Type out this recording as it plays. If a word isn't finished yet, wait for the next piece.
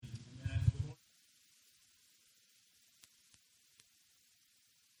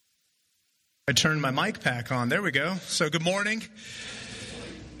I turned my mic pack on. There we go. So good morning.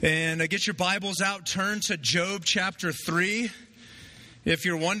 And get your Bibles out. Turn to Job chapter 3. If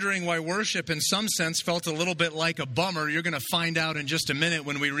you're wondering why worship in some sense felt a little bit like a bummer, you're going to find out in just a minute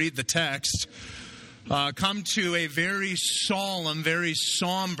when we read the text. Come to a very solemn, very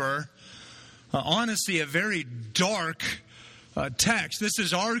somber, honestly a very dark text. This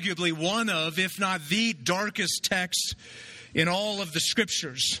is arguably one of, if not the darkest text in all of the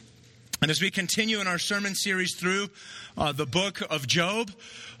Scriptures. And as we continue in our sermon series through the book of Job,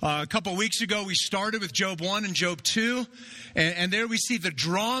 a couple weeks ago we started with Job 1 and Job 2, and there we see the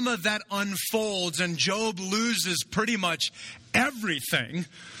drama that unfolds, and Job loses pretty much everything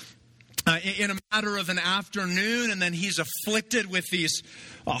in a matter of an afternoon, and then he's afflicted with these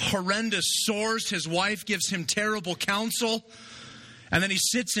horrendous sores. His wife gives him terrible counsel, and then he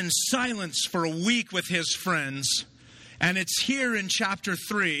sits in silence for a week with his friends. And it's here in chapter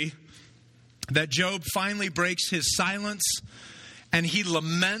 3 that Job finally breaks his silence and he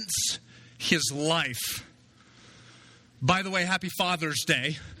laments his life. By the way, happy Father's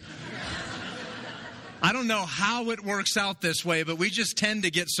Day. I don't know how it works out this way, but we just tend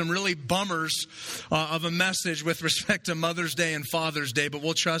to get some really bummers of a message with respect to Mother's Day and Father's Day, but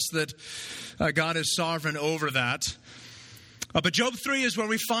we'll trust that God is sovereign over that. But Job 3 is where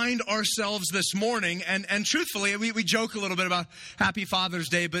we find ourselves this morning, and truthfully, we joke a little bit about Happy Father's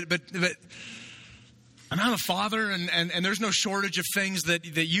Day, but I'm not a father, and there's no shortage of things that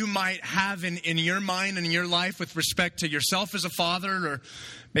you might have in your mind and in your life with respect to yourself as a father, or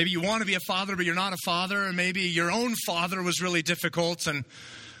maybe you want to be a father, but you're not a father, or maybe your own father was really difficult, and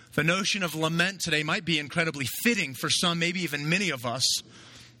the notion of lament today might be incredibly fitting for some, maybe even many of us.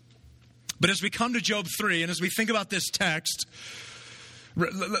 But as we come to Job 3, and as we think about this text,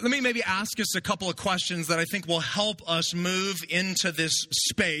 let me maybe ask us a couple of questions that I think will help us move into this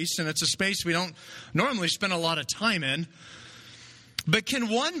space. And it's a space we don't normally spend a lot of time in. But can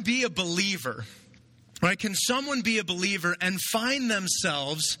one be a believer? Right? Can someone be a believer and find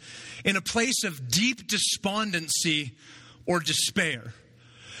themselves in a place of deep despondency or despair?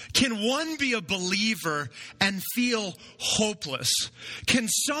 Can one be a believer and feel hopeless? Can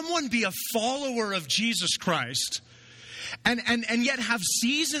someone be a follower of Jesus Christ and yet have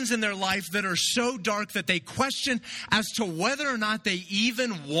seasons in their life that are so dark that they question as to whether or not they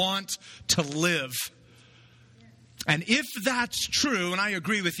even want to live? And if that's true, and I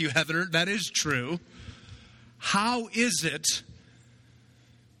agree with you, Heather, that is true, how is it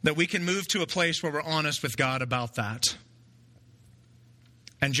that we can move to a place where we're honest with God about that?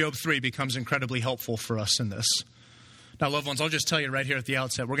 And Job 3 becomes incredibly helpful for us in this. Now, loved ones, I'll just tell you right here at the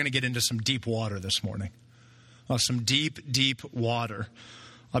outset, we're going to get into some deep water this morning. Some deep, deep water.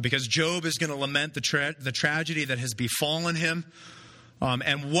 Because Job is going to lament the tragedy that has befallen him.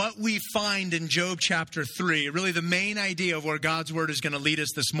 And what we find in Job chapter 3, really the main idea of where God's word is going to lead us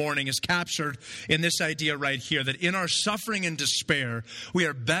this morning is captured in this idea right here, that in our suffering and despair, we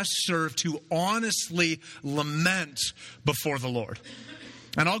are best served to honestly lament before the Lord.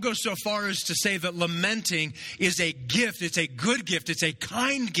 And I'll go so far as to say that lamenting is a gift. It's a good gift. It's a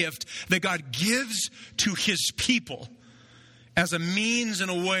kind gift that God gives to His people as a means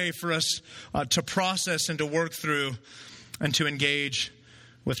and a way for us to process and to work through and to engage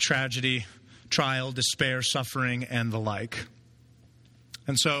with tragedy, trial, despair, suffering, and the like.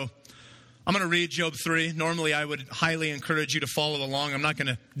 And so I'm going to read Job 3. Normally, I would highly encourage you to follow along. I'm not going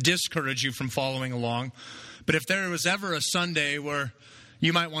to discourage you from following along. But if there was ever a Sunday where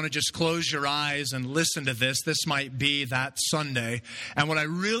you might want to just close your eyes and listen to this, this might be that Sunday. And what I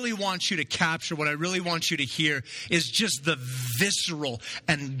really want you to capture, what I really want you to hear is just the visceral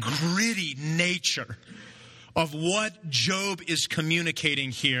and gritty nature of what Job is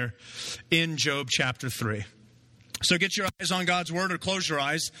communicating here in Job chapter 3. So get your eyes on God's word or close your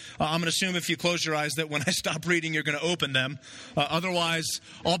eyes. I'm going to assume if you close your eyes that when I stop reading, you're going to open them. Otherwise,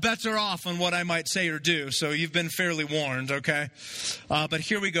 all bets are off on what I might say or do. So you've been fairly warned, okay? But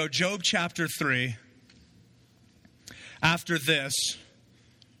here we go. Job chapter 3. After this,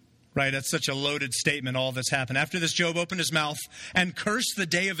 right, that's such a loaded statement, all that's happened. After this, Job opened his mouth and cursed the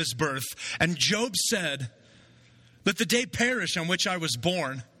day of his birth. And Job said, "Let the day perish on which I was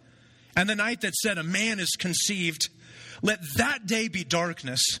born, and the night that said a man is conceived, let that day be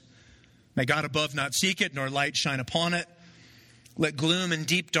darkness. May God above not seek it, nor light shine upon it. Let gloom and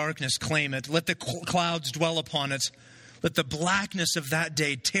deep darkness claim it. Let the clouds dwell upon it. Let the blackness of that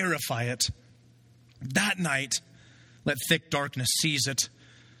day terrify it. That night, let thick darkness seize it.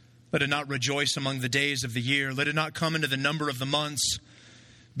 Let it not rejoice among the days of the year. Let it not come into the number of the months.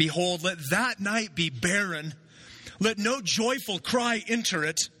 Behold, let that night be barren. Let no joyful cry enter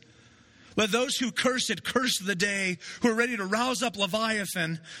it. Let those who curse it curse the day, who are ready to rouse up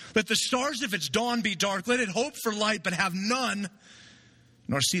Leviathan. Let the stars of its dawn be dark. Let it hope for light, but have none,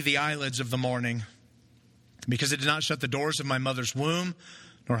 nor see the eyelids of the morning. Because it did not shut the doors of my mother's womb,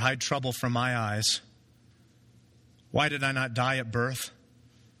 nor hide trouble from my eyes. Why did I not die at birth,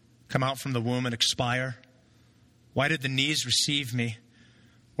 come out from the womb and expire? Why did the knees receive me?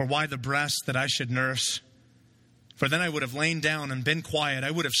 Or why the breast that I should nurse? For then I would have lain down and been quiet.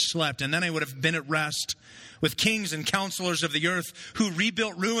 I would have slept, and then I would have been at rest with kings and counselors of the earth who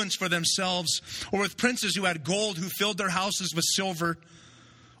rebuilt ruins for themselves, or with princes who had gold, who filled their houses with silver.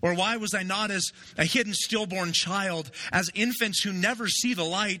 Or why was I not as a hidden stillborn child, as infants who never see the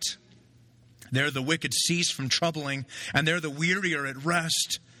light? There the wicked cease from troubling, and there the weary are at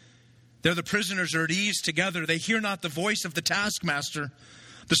rest. There the prisoners are at ease together. They hear not the voice of the taskmaster.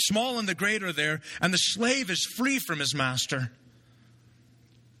 The small and the great are there, and the slave is free from his master.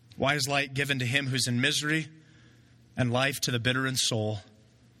 Why is light given to him who's in misery, and life to the bitter in soul,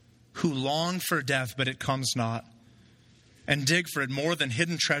 who long for death, but it comes not, and dig for it more than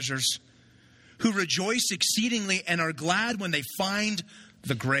hidden treasures, who rejoice exceedingly and are glad when they find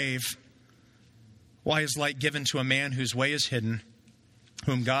the grave? Why is light given to a man whose way is hidden,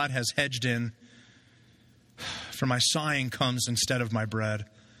 whom God has hedged in? For my sighing comes instead of my bread,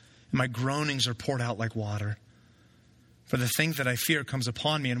 and my groanings are poured out like water. For the thing that I fear comes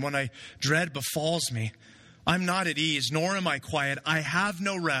upon me, and when I dread befalls me, I'm not at ease, nor am I quiet. I have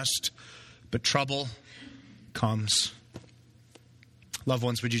no rest, but trouble comes. Loved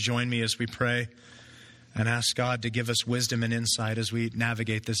ones, would you join me as we pray and ask God to give us wisdom and insight as we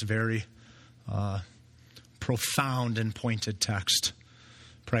navigate this very profound and pointed text.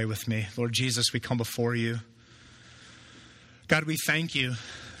 Pray with me. Lord Jesus, we come before you. God, we thank you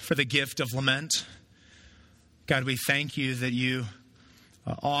for the gift of lament. God, we thank you that you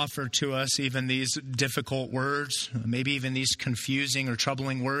offer to us even these difficult words, maybe even these confusing or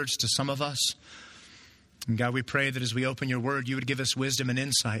troubling words to some of us. And God, we pray that as we open your word, you would give us wisdom and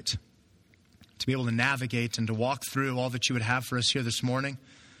insight to be able to navigate and to walk through all that you would have for us here this morning.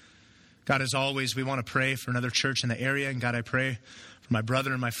 God, as always, we want to pray for another church in the area. And God, I pray for my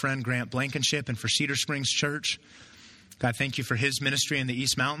brother and my friend Grant Blankenship and for Cedar Springs Church. God, thank you for his ministry in the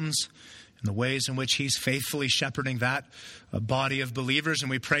East Mountains and the ways in which he's faithfully shepherding that body of believers. And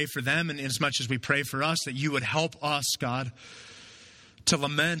we pray for them, and as much as we pray for us, that you would help us, God, to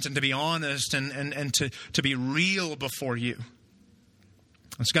lament and to be honest and to be real before you.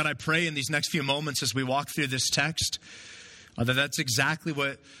 And so God, I pray in these next few moments as we walk through this text, that that's exactly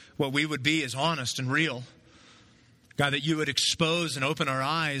what we would be, is honest and real. God, that you would expose and open our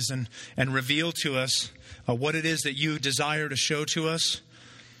eyes and reveal to us what it is that you desire to show to us.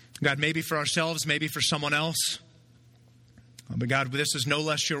 God, maybe for ourselves, maybe for someone else. But God, this is no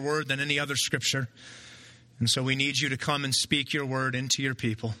less your word than any other scripture. And so we need you to come and speak your word into your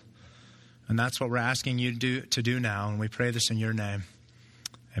people. And that's what we're asking you to do now. And we pray this in your name.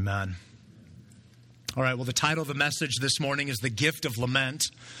 Amen. All right, well, the title of the message this morning is The Gift of Lament.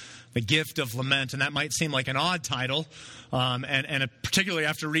 The Gift of Lament. And that might seem like an odd title. And particularly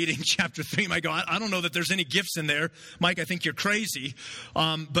after reading chapter 3, my God, I don't know that there's any gifts in there. Mike, I think you're crazy.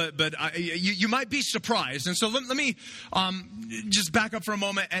 But you might be surprised. And so let me just back up for a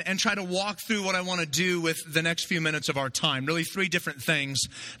moment and try to walk through what I want to do with the next few minutes of our time. Really 3 different things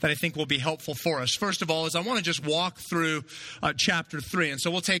that I think will be helpful for us. First of all is I want to just walk through chapter 3. And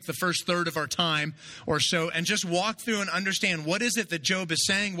so we'll take the first third of our time or so and just walk through and understand what is it that Job is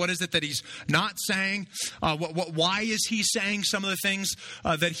saying, what is it that he's not saying, why is he saying some of the things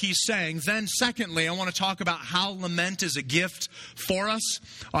that he's saying. Then secondly, I want to talk about how lament is a gift for us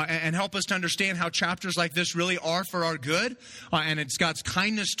and help us to understand how chapters like this really are for our good and it's God's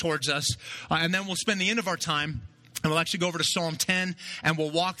kindness towards us. And then we'll spend the end of our time and we'll actually go over to Psalm 10 and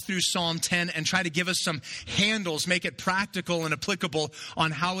we'll walk through Psalm 10 and try to give us some handles, make it practical and applicable on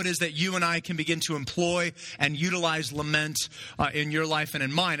how it is that you and I can begin to employ and utilize lament in your life and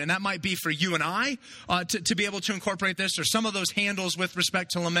in mine. And that might be for you and I to be able to incorporate this, or some of those handles with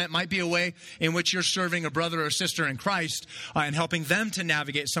respect to lament might be a way in which you're serving a brother or sister in Christ and helping them to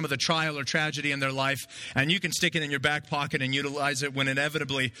navigate some of the trial or tragedy in their life. And you can stick it in your back pocket and utilize it when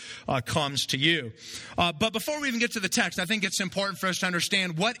inevitably comes to you. But before we even get to the text, I think it's important for us to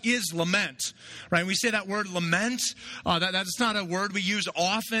understand what is lament, right? We say that word lament, that's not a word we use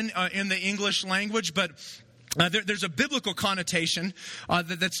often in the English language, but There's a biblical connotation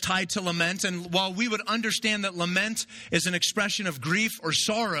that's tied to lament, and while we would understand that lament is an expression of grief or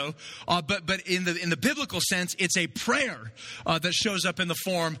sorrow, but in the biblical sense, it's a prayer that shows up in the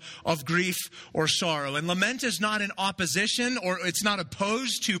form of grief or sorrow. And lament is not in opposition, or it's not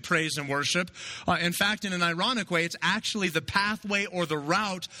opposed to praise and worship. In fact, in an ironic way, it's actually the pathway or the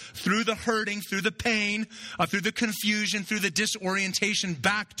route through the hurting, through the pain, through the confusion, through the disorientation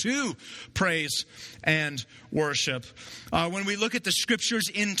back to praise and worship. When we look at the scriptures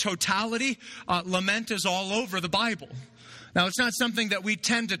in totality, lament is all over the Bible. Now, it's not something that we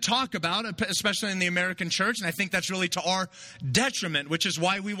tend to talk about, especially in the American church, and I think that's really to our detriment, which is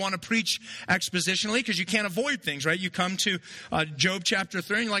why we want to preach expositionally, because you can't avoid things, right? You come to Job chapter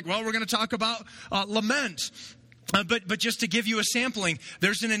 3, and you're like, well, we're going to talk about lament. But just to give you a sampling,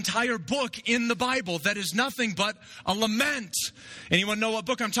 there's an entire book in the Bible that is nothing but a lament. Anyone know what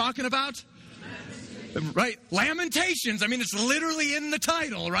book I'm talking about? Right? Lamentations. I mean, it's literally in the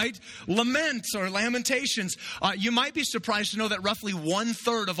title, right? Laments or Lamentations. You might be surprised to know that roughly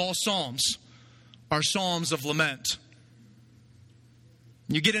 1/3 of all Psalms are Psalms of lament.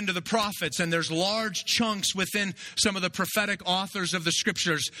 You get into the prophets, and there's large chunks within some of the prophetic authors of the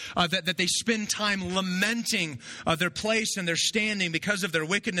scriptures that they spend time lamenting their place and their standing because of their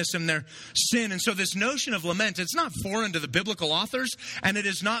wickedness and their sin. And so this notion of lament, it's not foreign to the biblical authors, and it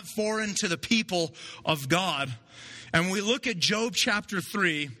is not foreign to the people of God. And when we look at Job chapter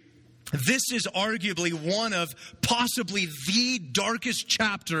 3, this is arguably one of possibly the darkest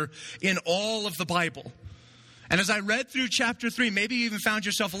chapter in all of the Bible. And as I read through chapter 3, maybe you even found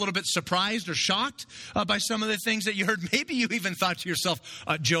yourself a little bit surprised or shocked by some of the things that you heard. Maybe you even thought to yourself,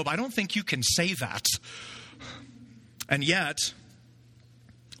 Job, I don't think you can say that. And yet,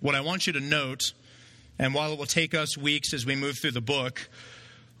 what I want you to note, and while it will take us weeks as we move through the book,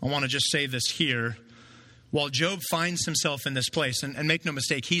 I want to just say this here. While Job finds himself in this place, and make no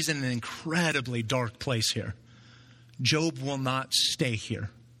mistake, he's in an incredibly dark place here. Job will not stay here.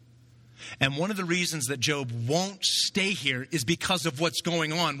 And one of the reasons that Job won't stay here is because of what's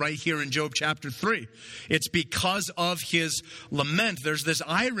going on right here in Job chapter 3. It's because of his lament. There's this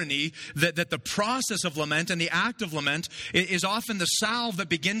irony that the process of lament and the act of lament is often the salve that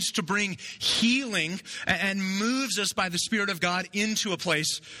begins to bring healing and moves us by the Spirit of God into a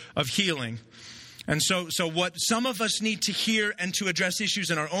place of healing. And so what some of us need to hear and to address issues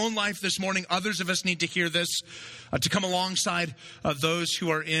in our own life this morning, others of us need to hear this to come alongside those who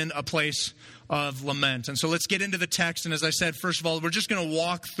are in a place of lament. And so let's get into the text. And as I said, first of all, we're just going to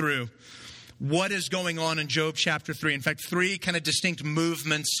walk through what is going on in Job chapter 3. In fact, 3 kind of distinct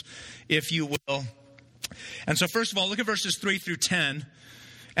movements, if you will. And so first of all, look at verses 3 through 10.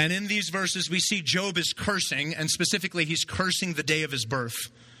 And in these verses, we see Job is cursing, and specifically, he's cursing the day of his birth.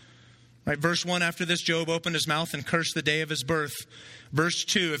 Right, verse 1, after this, Job opened his mouth and cursed the day of his birth. Verse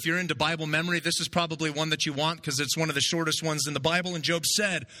 2, if you're into Bible memory, this is probably one that you want because it's one of the shortest ones in the Bible. And Job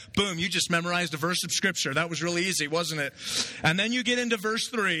said, boom, you just memorized a verse of Scripture. That was really easy, wasn't it? And then you get into verse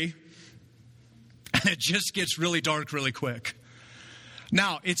 3, and it just gets really dark really quick.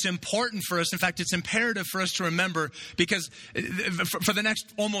 Now, it's important for us, in fact, it's imperative for us to remember, because for the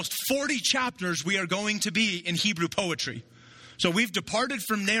next almost 40 chapters, we are going to be in Hebrew poetry. So we've departed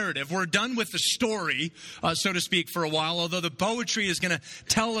from narrative. We're done with the story, so to speak, for a while, although the poetry is going to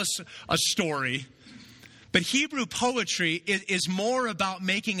tell us a story. But Hebrew poetry is more about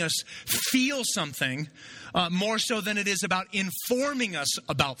making us feel something, more so than it is about informing us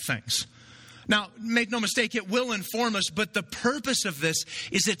about things. Now, make no mistake, it will inform us, but the purpose of this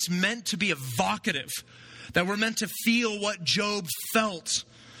is it's meant to be evocative, that we're meant to feel what Job felt,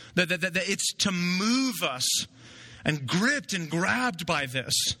 that it's to move us and gripped and grabbed by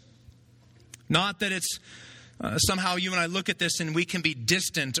this. Not that it's somehow you and I look at this and we can be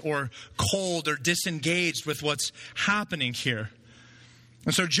distant or cold or disengaged with what's happening here.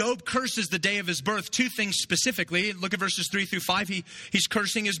 And so Job curses the day of his birth. 2 things specifically. Look at verses 3 through 5. He's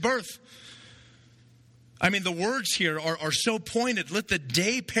cursing his birth. I mean, the words here are so pointed. Let the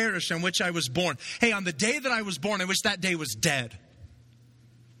day perish on which I was born. Hey, on the day that I was born, I wish that day was dead.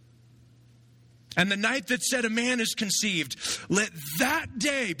 And the night that said a man is conceived, let that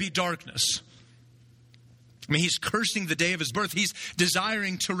day be darkness. I mean, he's cursing the day of his birth. He's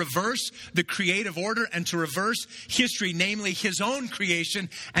desiring to reverse the creative order and to reverse history, namely his own creation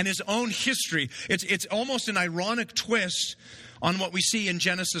and his own history. It's almost an ironic twist on what we see in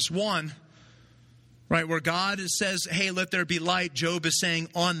Genesis 1, right, where God says, hey, let there be light. Job is saying,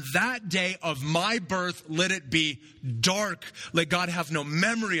 on that day of my birth, let it be dark. Let God have no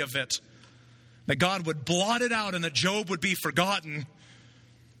memory of it. That God would blot it out and that Job would be forgotten.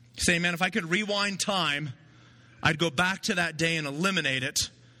 Say, man, if I could rewind time, I'd go back to that day and eliminate it.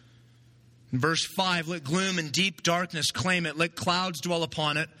 In verse 5, let gloom and deep darkness claim it. Let clouds dwell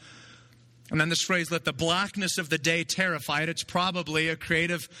upon it. And then this phrase, let the blackness of the day terrify it. It's probably a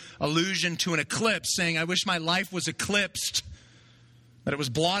creative allusion to an eclipse, saying, I wish my life was eclipsed, that it was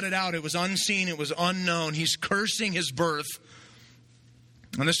blotted out, it was unseen, it was unknown. He's cursing his birth.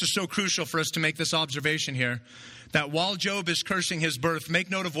 And this is so crucial for us to make this observation here, that while Job is cursing his birth, make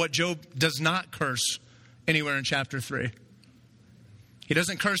note of what Job does not curse anywhere in chapter 3. He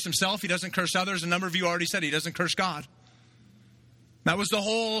doesn't curse himself. He doesn't curse others. A number of you already said he doesn't curse God. That was the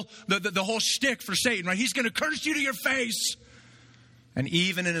whole shtick for Satan, right? He's going to curse you to your face. And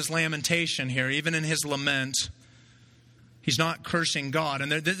even in his lamentation here, even in his lament, he's not cursing God.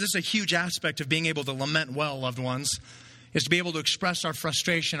 And this is a huge aspect of being able to lament well, loved ones, is to be able to express our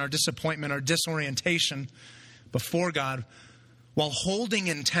frustration, our disappointment, our disorientation before God while holding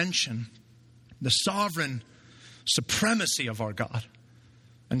in tension the sovereign supremacy of our God.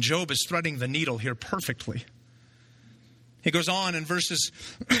 And Job is threading the needle here perfectly. He goes on in verses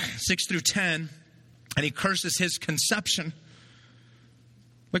 6 through 10, and he curses his conception.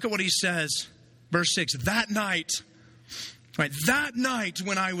 Look at what he says. Verse 6, that night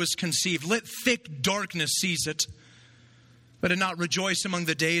when I was conceived, let thick darkness seize it. Let it not rejoice among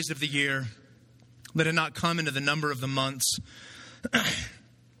the days of the year. Let it not come into the number of the months.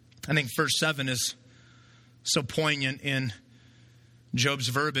 I think verse 7 is so poignant in Job's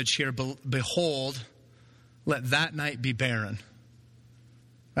verbiage here. Behold, let that night be barren.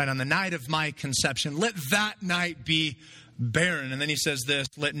 Right, on the night of my conception, let that night be barren. And then he says this,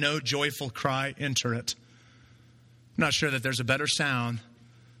 let no joyful cry enter it. I'm not sure that there's a better sound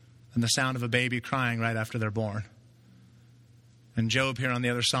than the sound of a baby crying right after they're born. And Job here on the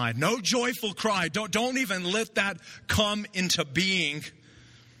other side, no joyful cry. Don't even let that come into being.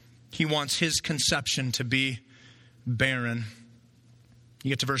 He wants his conception to be barren. You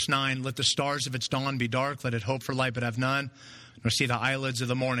get to verse 9, let the stars of its dawn be dark, let it hope for light but have none, nor see the eyelids of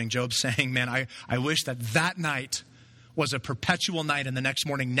the morning. Job's saying, man, I wish that night was a perpetual night and the next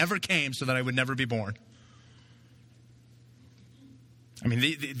morning never came so that I would never be born. I mean,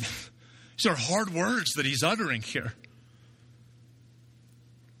 these are hard words that he's uttering here.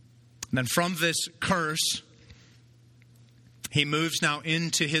 And then from this curse, he moves now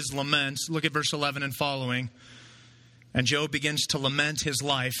into his laments. Look at verse 11 and following. And Job begins to lament his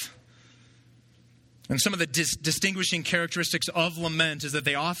life. And some of the distinguishing characteristics of lament is that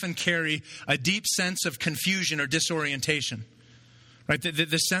they often carry a deep sense of confusion or disorientation. Right?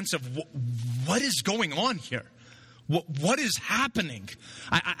 The sense of what is going on here? What is happening?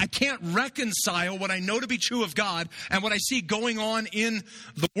 I can't reconcile what I know to be true of God and what I see going on in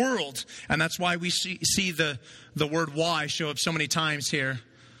the world. And that's why we see the word why show up so many times here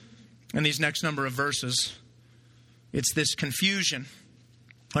in these next number of verses. It's this confusion.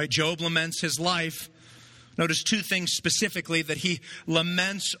 Right? Job laments his life. Notice two things specifically that he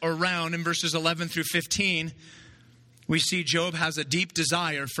laments around in verses 11 through 15. We see Job has a deep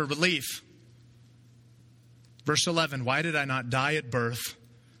desire for relief. Verse 11, why did I not die at birth,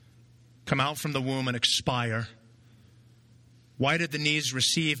 come out from the womb and expire? Why did the knees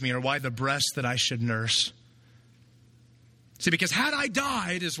receive me, or why the breast that I should nurse? See, because had I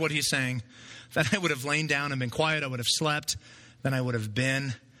died, is what he's saying, then I would have lain down and been quiet, I would have slept, then I would have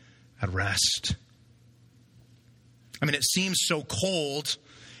been at rest. I mean, it seems so cold,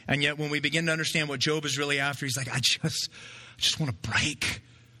 and yet when we begin to understand what Job is really after, he's like, I just want to break.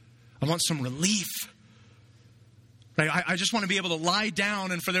 I want some relief. Right? I just want to be able to lie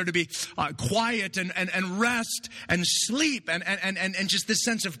down and for there to be quiet and rest and sleep and just this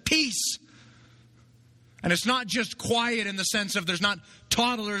sense of peace. And it's not just quiet in the sense of there's not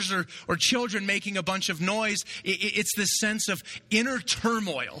toddlers or children making a bunch of noise. It's this sense of inner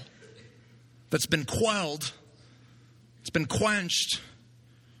turmoil that's been quelled. It's been quenched.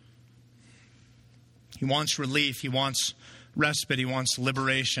 He wants relief. He wants respite. He wants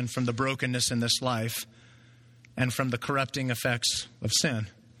liberation from the brokenness in this life and from the corrupting effects of sin.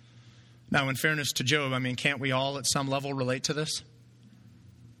 Now, in fairness to Job, I mean, can't we all at some level relate to this?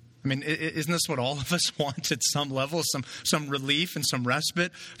 I mean, isn't this what all of us want at some level? Some relief and some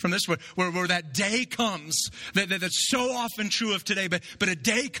respite from this? Where that day comes, that's so often true of today, but a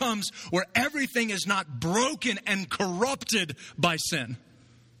day comes where everything is not broken and corrupted by sin.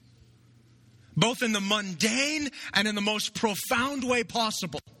 Both in the mundane and in the most profound way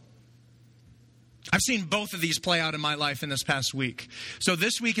possible. I've seen both of these play out in my life in this past week. So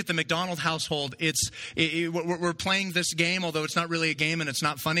this week at the McDonald household, we're playing this game, although it's not really a game and it's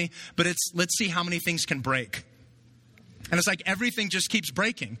not funny, but it's let's see how many things can break. And it's like everything just keeps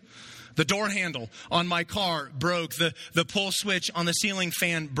breaking. The door handle on my car broke. The pull switch on the ceiling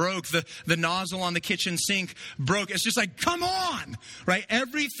fan broke. The nozzle on the kitchen sink broke. It's just like, come on, right?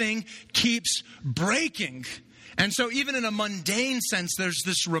 Everything keeps breaking. And so even in a mundane sense, there's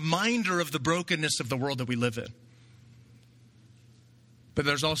this reminder of the brokenness of the world that we live in. But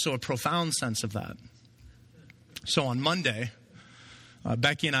there's also a profound sense of that. So on Monday,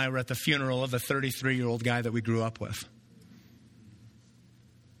 Becky and I were at the funeral of a 33-year-old guy that we grew up with.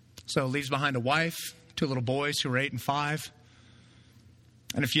 So leaves behind a wife, 2 little boys who were 8 and 5.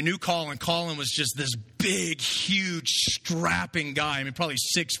 And if you knew Colin was just this big, huge, strapping guy. I mean, probably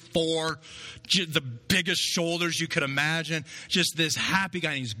 6'4", the biggest shoulders you could imagine. Just this happy guy,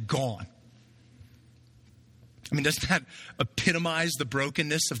 and he's gone. I mean, doesn't that epitomize the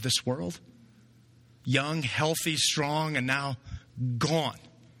brokenness of this world? Young, healthy, strong, and now gone.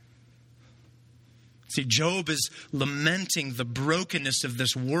 See, Job is lamenting the brokenness of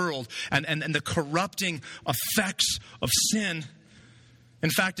this world and the corrupting effects of sin. In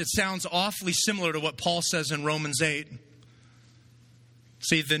fact, it sounds awfully similar to what Paul says in Romans 8.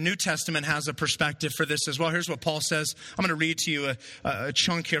 See, the New Testament has a perspective for this as well. Here's what Paul says. I'm going to read to you a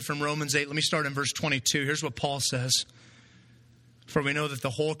chunk here from Romans 8. Let me start in verse 22. Here's what Paul says. For we know that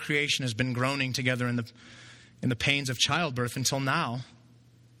the whole creation has been groaning together in the pains of childbirth until now.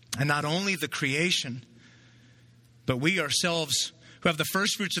 And not only the creation, but we ourselves who have the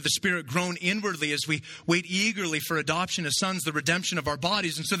first fruits of the Spirit groan inwardly as we wait eagerly for adoption as sons, the redemption of our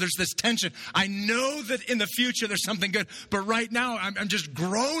bodies. And so there's this tension. I know that in the future there's something good, but right now I'm just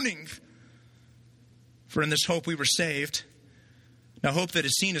groaning. For in this hope we were saved. Now hope that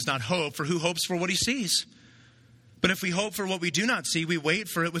is seen is not hope, for who hopes for what he sees? But if we hope for what we do not see, we wait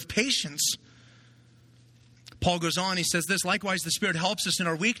for it with patience. Paul goes on, he says this, likewise the Spirit helps us in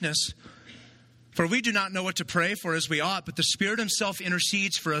our weakness. For we do not know what to pray for as we ought, but the Spirit himself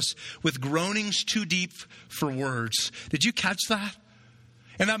intercedes for us with groanings too deep for words. Did you catch that?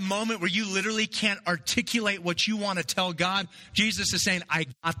 In that moment where you literally can't articulate what you want to tell God, Jesus is saying, I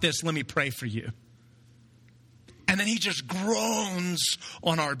got this, let me pray for you. And then he just groans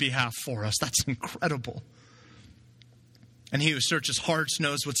on our behalf for us. That's incredible. And he who searches hearts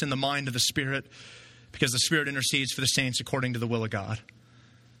knows what's in the mind of the Spirit, because the Spirit intercedes for the saints according to the will of God.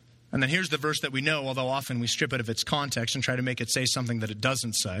 And then here's the verse that we know, although often we strip it of its context and try to make it say something that it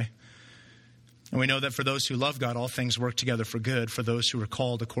doesn't say. And we know that for those who love God, all things work together for good, for those who are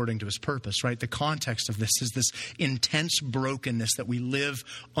called according to his purpose, right? The context of this is this intense brokenness that we live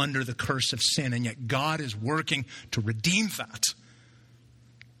under the curse of sin, and yet God is working to redeem that.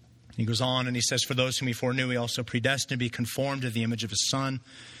 He goes on and he says, for those whom he foreknew, he also predestined to be conformed to the image of his Son,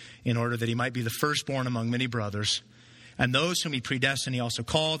 in order that he might be the firstborn among many brothers. And those whom he predestined, he also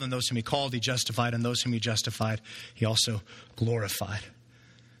called. And those whom he called, he justified. And those whom he justified, he also glorified.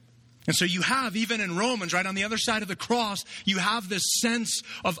 And so you have, even in Romans, right on the other side of the cross, you have this sense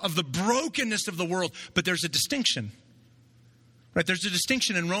of the brokenness of the world. But there's a distinction. Right? There's a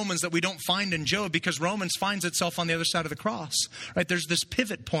distinction in Romans that we don't find in Job, because Romans finds itself on the other side of the cross. Right? There's this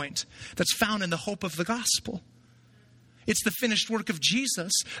pivot point that's found in the hope of the gospel. It's the finished work of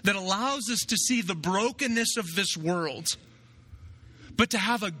Jesus that allows us to see the brokenness of this world, but to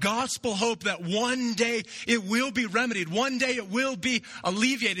have a gospel hope that one day it will be remedied. One day it will be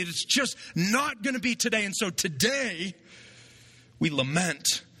alleviated. It's just not going to be today. And so today we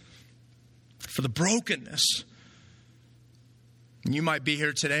lament for the brokenness. And you might be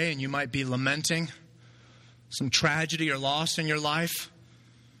here today and you might be lamenting some tragedy or loss in your life.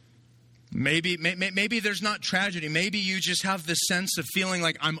 Maybe there's not tragedy. Maybe you just have this sense of feeling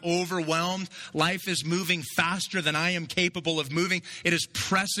like I'm overwhelmed. Life is moving faster than I am capable of moving. It is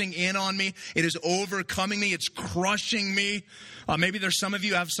pressing in on me. It is overcoming me. It's crushing me. Maybe there's some of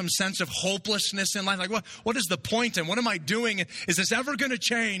you have some sense of hopelessness in life. Like, what is the point and what am I doing? Is this ever going to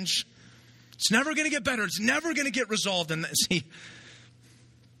change? It's never going to get better. It's never going to get resolved. And see,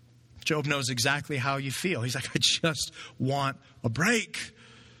 Job knows exactly how you feel. He's like, I just want a break.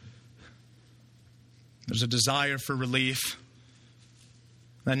 There's a desire for relief.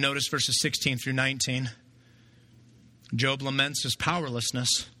 Then notice verses 16 through 19. Job laments his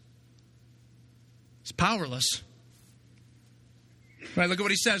powerlessness. He's powerless. Right, look at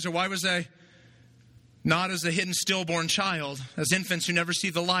what he says. Or why was I not as a hidden stillborn child, as infants who never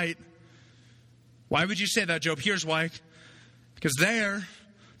see the light? Why would you say that, Job? Here's why. Because there,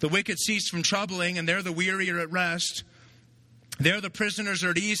 the wicked cease from troubling, and there the weary are at rest. There the prisoners are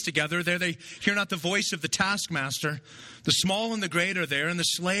at ease together. There they hear not the voice of the taskmaster. The small and the great are there, and the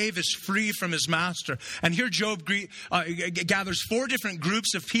slave is free from his master. And here Job gathers 4 different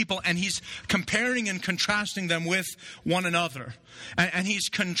groups of people, and he's comparing and contrasting them with one another. And he's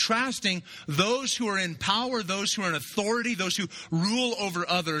contrasting those who are in power, those who are in authority, those who rule over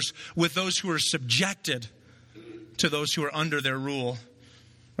others, with those who are subjected to those who are under their rule.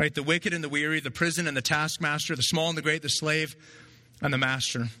 Right? The wicked and the weary, the prison and the taskmaster, the small and the great, the slave and the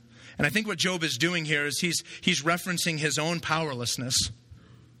master. And I think what Job is doing here is he's referencing his own powerlessness.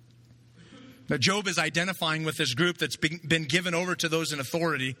 That Job is identifying with this group that's been given over to those in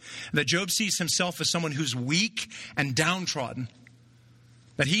authority. That Job sees himself as someone who's weak and downtrodden.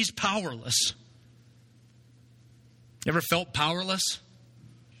 That he's powerless. You ever felt powerless?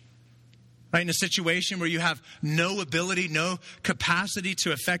 Right, in a situation where you have no ability, no capacity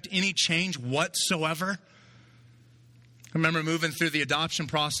to affect any change whatsoever. I remember moving through the adoption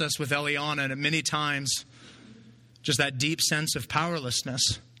process with Eliana, and many times, just that deep sense of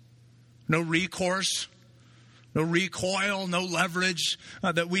powerlessness. No recourse, no recoil, no leverage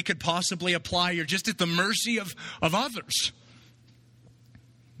that we could possibly apply. You're just at the mercy of others.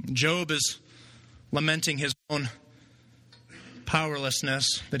 Job is lamenting his own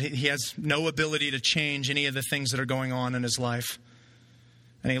powerlessness, that he has no ability to change any of the things that are going on in his life.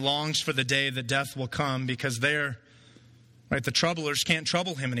 And he longs for the day that death will come, because the troublers can't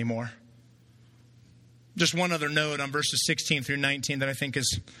trouble him anymore. Just one other note on verses 16 through 19 that I think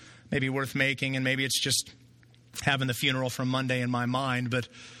is maybe worth making, and maybe it's just having the funeral from Monday in my mind, but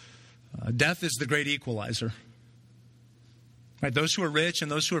death is the great equalizer. Right? Those who are rich and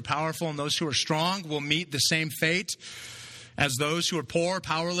those who are powerful and those who are strong will meet the same fate as those who are poor,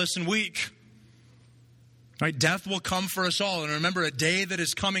 powerless, and weak. Right? Death will come for us all. And remember, a day that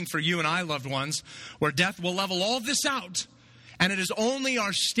is coming for you and I, loved ones, where death will level all this out. And it is only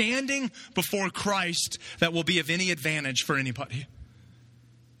our standing before Christ that will be of any advantage for anybody.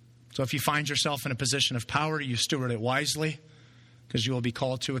 So if you find yourself in a position of power, you steward it wisely, because you will be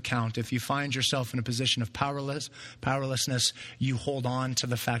called to account. If you find yourself in a position of powerlessness, you hold on to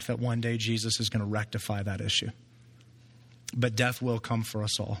the fact that one day Jesus is going to rectify that issue. But death will come for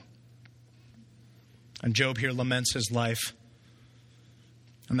us all. And Job here laments his life.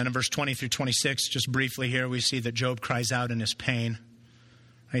 And then in verse 20 through 26, just briefly here, we see that Job cries out in his pain.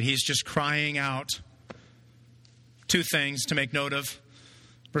 Right? He's just crying out. 2 things to make note of.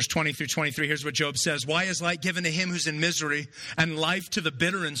 Verse 20 through 23, here's what Job says. Why is light given to him who's in misery, and life to the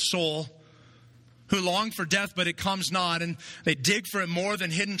bitter in soul, who long for death, but it comes not, and they dig for it more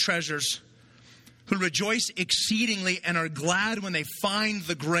than hidden treasures, who rejoice exceedingly and are glad when they find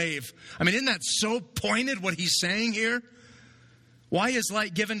the grave. I mean, isn't that so pointed what he's saying here? Why is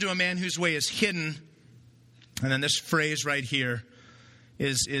light given to a man whose way is hidden? And then this phrase right here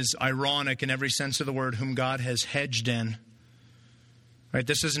is ironic in every sense of the word, whom God has hedged in. Right?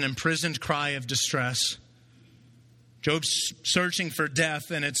 This is an imprisoned cry of distress. Job's searching for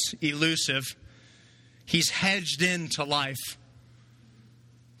death, and it's elusive. He's hedged into life.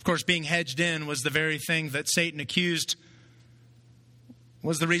 Of course, being hedged in was the very thing that Satan accused,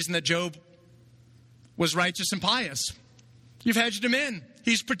 was the reason that Job was righteous and pious. You've hedged him in.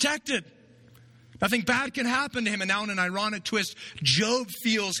 He's protected. Nothing bad can happen to him. And now in an ironic twist, Job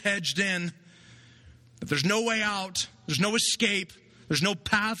feels hedged in. That there's no way out. There's no escape. There's no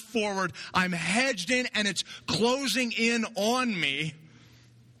path forward. I'm hedged in, and it's closing in on me.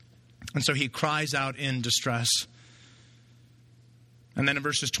 And so he cries out in distress. And then in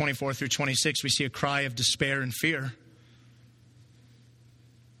verses 24 through 26, we see a cry of despair and fear.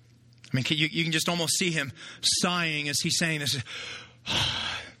 I mean, you can just almost see him sighing as he's saying this.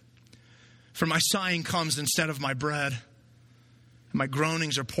 For my sighing comes instead of my bread, and my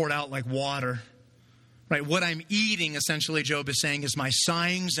groanings are poured out like water. Right, what I'm eating, essentially, Job is saying, is my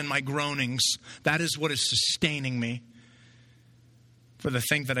sighings and my groanings. That is what is sustaining me. For the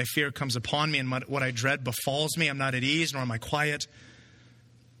thing that I fear comes upon me, and what I dread befalls me. I'm not at ease, nor am I quiet.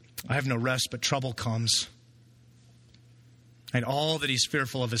 I have no rest, but trouble comes. And all that he's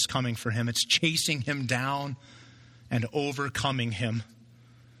fearful of is coming for him. It's chasing him down and overcoming him.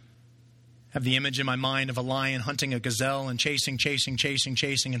 I have the image in my mind of a lion hunting a gazelle and chasing,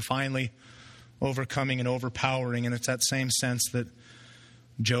 and finally overcoming and overpowering. And it's that same sense that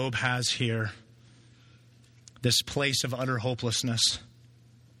Job has here. This place of utter hopelessness.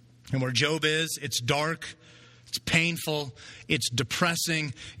 And where Job is, it's dark, it's painful, it's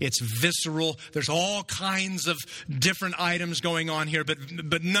depressing, it's visceral. There's all kinds of different items going on here,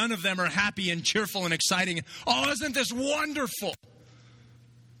 but none of them are happy and cheerful and exciting. Oh, isn't this wonderful?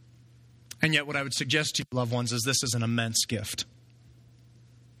 And yet what I would suggest to you, loved ones, is this is an immense gift.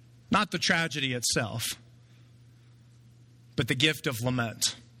 Not the tragedy itself, but the gift of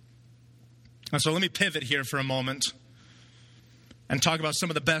lament. And so let me pivot here for a moment and talk about some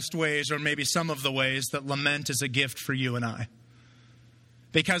of the best ways, or maybe some of the ways, that lament is a gift for you and I.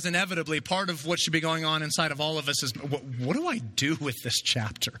 Because inevitably, part of what should be going on inside of all of us is, what do I do with this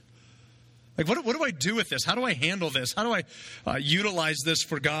chapter? Like, what do I do with this? How do I handle this? How do I utilize this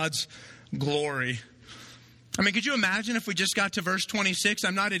for God's glory? I mean, could you imagine if we just got to verse 26?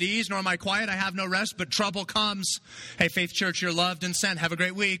 I'm not at ease, nor am I quiet. I have no rest, but trouble comes. Hey, Faith Church, you're loved and sent. Have a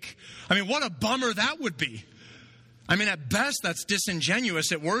great week. I mean, what a bummer that would be. I mean, at best, that's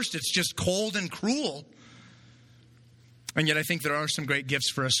disingenuous. At worst, it's just cold and cruel. And yet I think there are some great gifts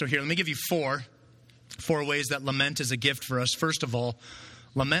for us. So here, let me give you four ways that lament is a gift for us. First of all,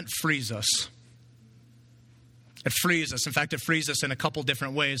 lament frees us. It frees us. In fact, it frees us in a couple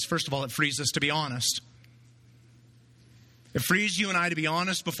different ways. First of all, it frees us to be honest. It frees you and I to be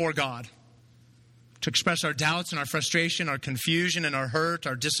honest before God, to express our doubts and our frustration, our confusion and our hurt,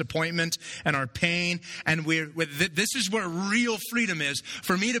 our disappointment and our pain. And this is where real freedom is,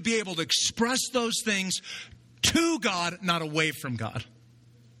 for me to be able to express those things to God, not away from God.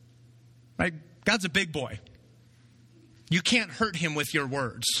 Right? God's a big boy. You can't hurt him with your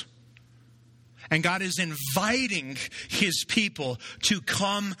words. And God is inviting his people to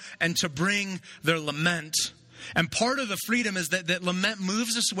come and to bring their lament. And part of the freedom is that lament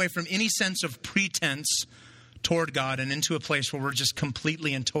moves us away from any sense of pretense toward God and into a place where we're just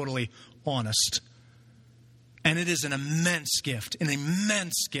completely and totally honest. And it is an immense gift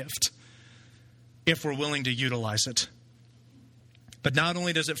if we're willing to utilize it. But not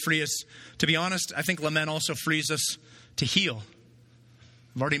only does it free us to be honest, I think lament also frees us to heal.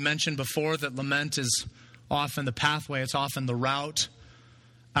 I've already mentioned before that lament is often the pathway, it's often the route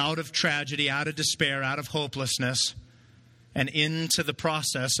out of tragedy, out of despair, out of hopelessness, and into the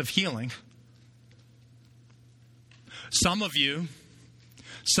process of healing. Some of you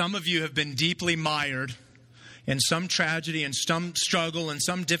have been deeply mired in some tragedy and some struggle and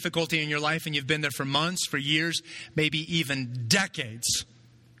some difficulty in your life, and you've been there for months, for years, maybe even decades.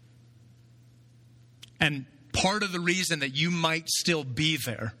 And part of the reason that you might still be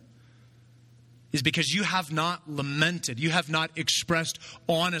there is because you have not lamented. You have not expressed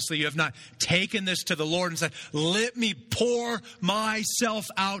honestly. You have not taken this to the Lord and said, let me pour myself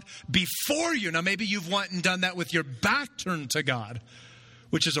out before you. Now, maybe you've went and done that with your back turned to God,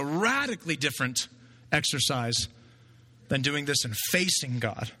 which is a radically different exercise than doing this and facing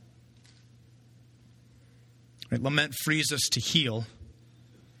God. Right? Lament frees us to heal.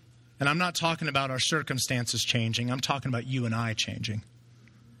 And I'm not talking about our circumstances changing. I'm talking about you and I changing.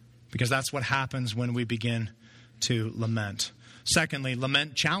 Because that's what happens when we begin to lament. Secondly,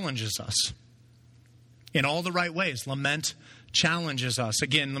 lament challenges us in all the right ways. Lament challenges us.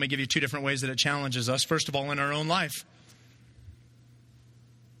 Again, let me give you two different ways that it challenges us. First of all, in our own life.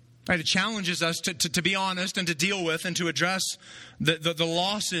 Right, it challenges us to be honest and to deal with and to address the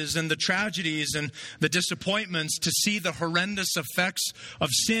losses and the tragedies and the disappointments, to see the horrendous effects of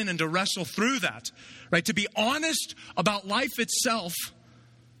sin and to wrestle through that. Right, to be honest about life itself.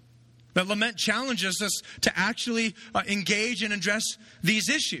 That lament challenges us to actually engage and address these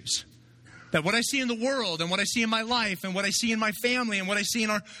issues. That what I see in the world and what I see in my life and what I see in my family and what I see in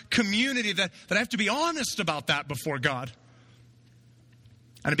our community, that I have to be honest about that before God.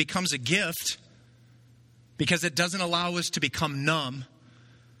 And it becomes a gift because it doesn't allow us to become numb.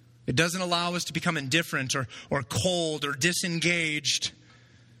 It doesn't allow us to become indifferent or cold or disengaged.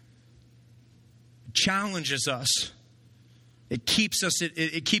 It challenges us. It keeps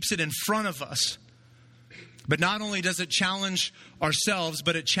it in front of us. But not only does it challenge ourselves,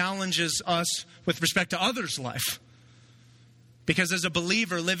 but it challenges us with respect to others' life. Because as a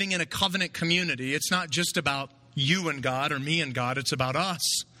believer living in a covenant community, it's not just about you and God or me and God. It's about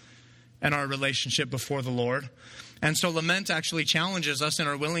us and our relationship before the Lord. And so lament actually challenges us in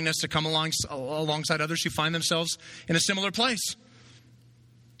our willingness to come alongside others who find themselves in a similar place.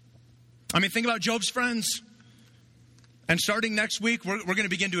 I mean, think about Job's friends. And starting next week, we're going to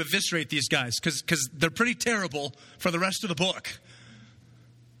begin to eviscerate these guys because they're pretty terrible for the rest of the book.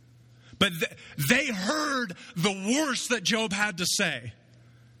 But they heard the worst that Job had to say.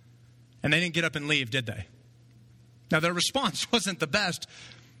 And they didn't get up and leave, did they? Now, their response wasn't the best,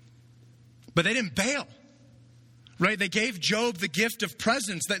 but they didn't bail, right? They gave Job the gift of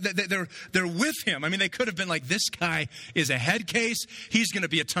presence. They're with him. I mean, they could have been like, this guy is a head case. He's going to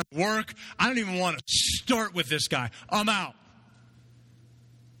be a ton of work. I don't even want to start with this guy. I'm out.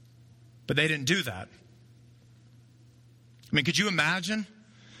 But they didn't do that. I mean, could you imagine?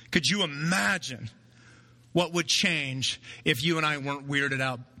 Could you imagine what would change if you and I weren't weirded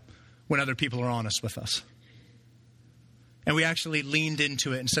out when other people are honest with us? And we actually leaned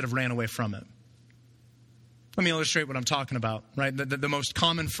into it instead of ran away from it. Let me illustrate what I'm talking about, right? The most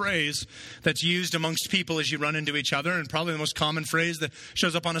common phrase that's used amongst people as you run into each other, and probably the most common phrase that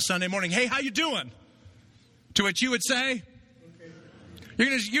shows up on a Sunday morning, hey, how you doing? To which you would say,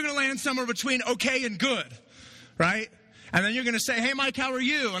 okay. You're gonna land somewhere between okay and good, right? And then you're going to say, hey, Mike, how are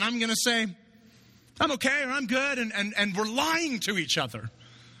you? And I'm going to say, I'm okay, or I'm good. And we're lying to each other.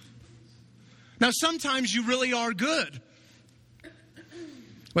 Now, sometimes you really are good.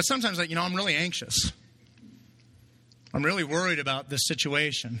 But sometimes, I'm really anxious. I'm really worried about this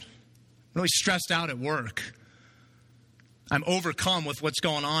situation. I'm really stressed out at work. I'm overcome with what's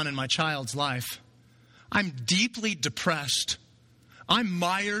going on in my child's life. I'm deeply depressed. I'm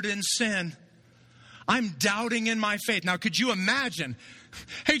mired in sin. I'm doubting in my faith. Now, could you imagine?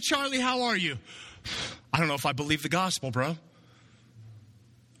 Hey, Charlie, how are you? I don't know if I believe the gospel, bro.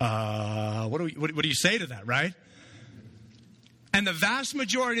 What do you say to that, right? And the vast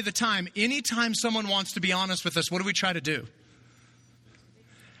majority of the time, anytime someone wants to be honest with us, what do we try to do?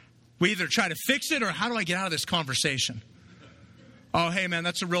 We either try to fix it or how do I get out of this conversation? Oh, hey, man,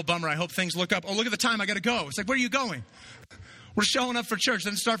 that's a real bummer. I hope things look up. Oh, look at the time. I got to go. It's like, where are you going? We're showing up for church.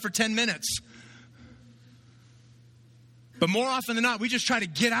 Doesn't start for 10 minutes. But more often than not, we just try to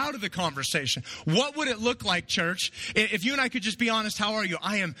get out of the conversation. What would it look like, church, if you and I could just be honest? How are you?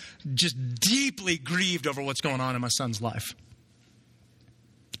 I am just deeply grieved over what's going on in my son's life.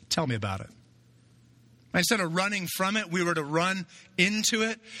 Tell me about it. Instead of running from it, we were to run into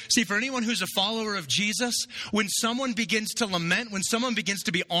it. See, for anyone who's a follower of Jesus, when someone begins to lament, when someone begins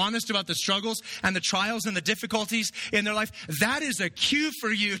to be honest about the struggles and the trials and the difficulties in their life, that is a cue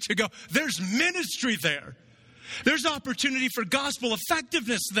for you to go, there's ministry there. There's opportunity for gospel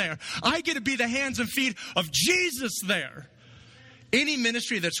effectiveness there. I get to be the hands and feet of Jesus there. Any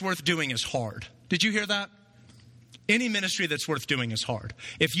ministry that's worth doing is hard. Did you hear that? Any ministry that's worth doing is hard.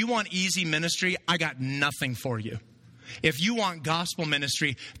 If you want easy ministry, I got nothing for you. If you want gospel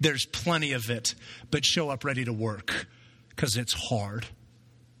ministry, there's plenty of it. But show up ready to work because it's hard.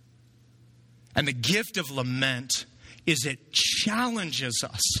 And the gift of lament is it challenges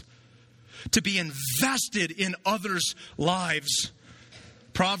us to be invested in others' lives.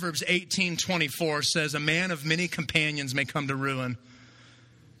 Proverbs 18:24 says, a man of many companions may come to ruin,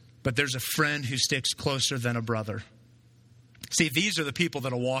 but there's a friend who sticks closer than a brother. See, these are the people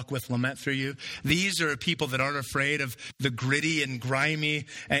that will walk with lament through you. These are people that aren't afraid of the gritty and grimy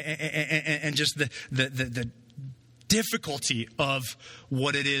and just the difficulty of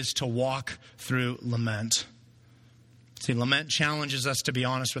what it is to walk through lament. See, lament challenges us to be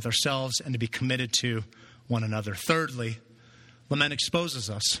honest with ourselves and to be committed to one another. Thirdly, lament exposes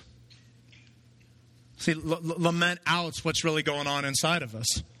us. See, lament outs what's really going on inside of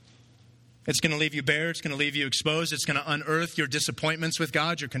us. It's going to leave you bare. It's going to leave you exposed. It's going to unearth your disappointments with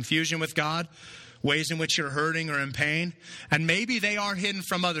God, your confusion with God, ways in which you're hurting or in pain. And maybe they are hidden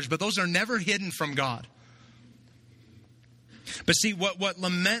from others, but those are never hidden from God. But see, what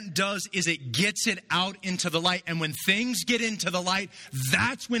lament does is it gets it out into the light. And when things get into the light,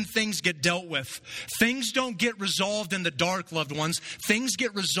 that's when things get dealt with. Things don't get resolved in the dark, loved ones. Things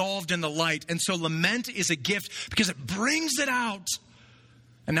get resolved in the light. And so lament is a gift because it brings it out.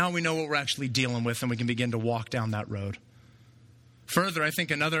 And now we know what we're actually dealing with and we can begin to walk down that road. Further, I think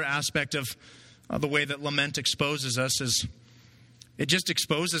another aspect of the way that lament exposes us is it just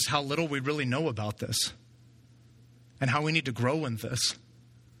exposes how little we really know about this. And how we need to grow in this.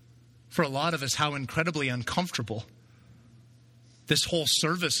 For a lot of us, how incredibly uncomfortable this whole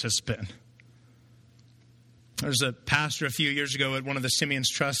service has been. There was a pastor a few years ago at one of the Simeon's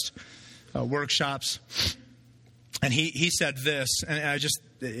Trust workshops. And he said this, and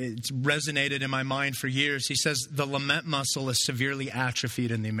it's resonated in my mind for years. He says, the lament muscle is severely atrophied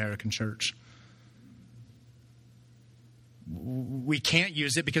in the American church. We can't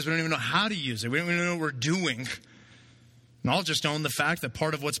use it because we don't even know how to use it. We don't even know what we're doing. And I'll just own the fact that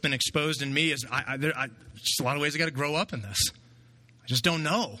part of what's been exposed in me is just a lot of ways I got to grow up in this. I just don't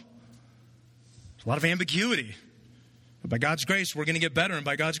know. There's a lot of ambiguity. But by God's grace, we're going to get better. And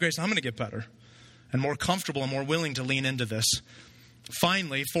by God's grace, I'm going to get better and more comfortable and more willing to lean into this.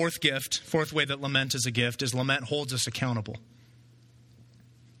 Finally, fourth way that lament is a gift is lament holds us accountable.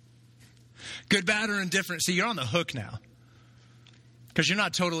 Good, bad, or indifferent. See, you're on the hook now because you're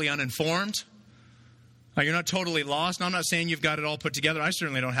not totally uninformed. You're not totally lost. Now, I'm not saying you've got it all put together. I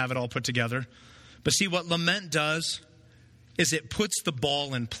certainly don't have it all put together. But see, what lament does is it puts the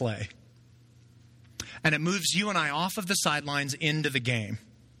ball in play. And it moves you and I off of the sidelines into the game.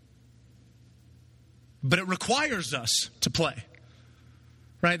 But it requires us to play.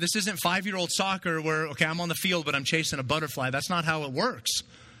 Right? This isn't 5-year-old soccer where, okay, I'm on the field, but I'm chasing a butterfly. That's not how it works.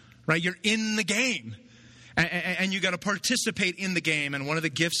 Right? You're in the game. And you got to participate in the game. And one of the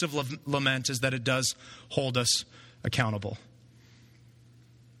gifts of lament is that it does hold us accountable.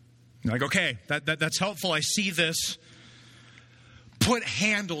 You're like, okay, that's helpful. I see this. Put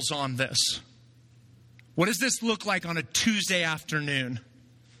handles on this. What does this look like on a Tuesday afternoon?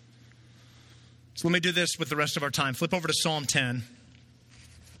 So let me do this with the rest of our time. Flip over to Psalm 10.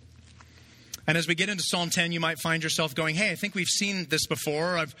 And as we get into Psalm 10, you might find yourself going, hey, I think we've seen this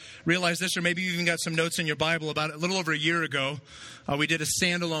before. I've realized this, or maybe you even got some notes in your Bible about it. A little over a year ago, we did a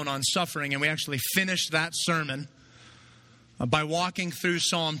standalone on suffering, and we actually finished that sermon by walking through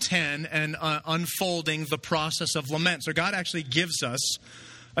Psalm 10 and unfolding the process of lament. So God actually gives us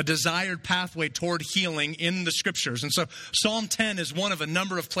a desired pathway toward healing in the Scriptures. And so Psalm 10 is one of a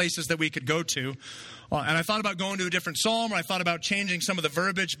number of places that we could go to. And I thought about going to a different psalm, or I thought about changing some of the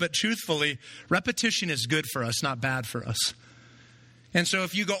verbiage, but truthfully, repetition is good for us, not bad for us. And so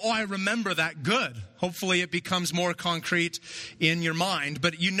if you go, oh, I remember that, good. Hopefully it becomes more concrete in your mind.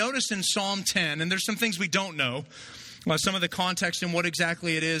 But you notice in Psalm 10, and there's some things we don't know, some of the context and what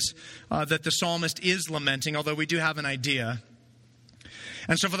exactly it is that the psalmist is lamenting, although we do have an idea.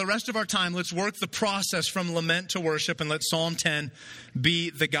 And so for the rest of our time, let's work the process from lament to worship, and let Psalm 10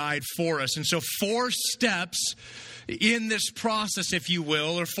 be the guide for us. And so 4 steps in this process, if you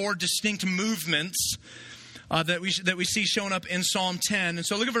will, or 4 distinct movements that we see shown up in Psalm 10. And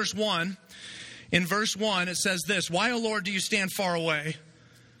so look at verse 1. In verse 1, it says this: "Why, O Lord, do you stand far away?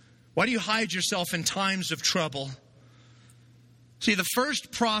 Why do you hide yourself in times of trouble?" See, the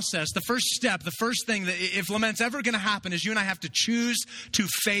first process, the first step, the first thing that if lament's ever going to happen is you and I have to choose to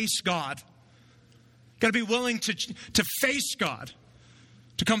face God. Got to be willing to face God,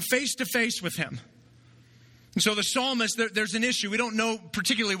 to come face to face with Him. And so the psalmist, there's an issue. We don't know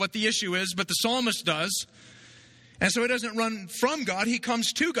particularly what the issue is, but the psalmist does. And so he doesn't run from God, he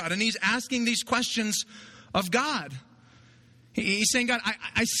comes to God, and he's asking these questions of God. He's saying, God,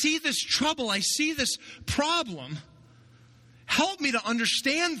 I see this trouble, I see this problem. Help me to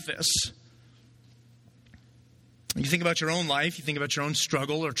understand this. You think about your own life, you think about your own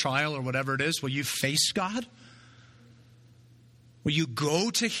struggle or trial or whatever it is. Will you face God? Will you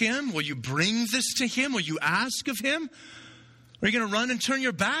go to Him? Will you bring this to Him? Will you ask of Him? Or are you going to run and turn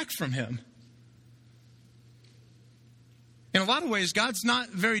your back from Him? In a lot of ways, God's not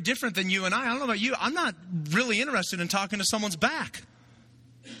very different than you and I. I don't know about you. I'm not really interested in talking to someone's back.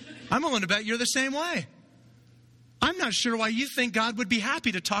 I'm willing to bet you're the same way. I'm not sure why you think God would be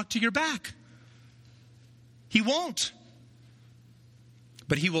happy to talk to your back. He won't.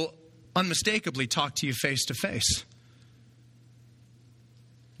 But He will unmistakably talk to you face to face.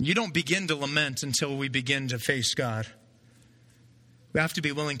 You don't begin to lament until we begin to face God. We have to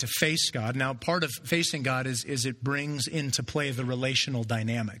be willing to face God. Now, part of facing God is it brings into play the relational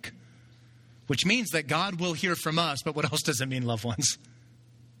dynamic, which means that God will hear from us. But what else does it mean, loved ones?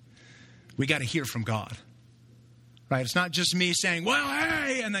 We got to hear from God. Right? It's not just me saying, well,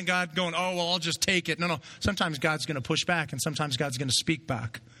 hey, and then God going, oh, well, I'll just take it. No. Sometimes God's going to push back, and sometimes God's going to speak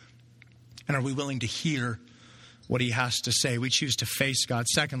back. And are we willing to hear what He has to say? We choose to face God.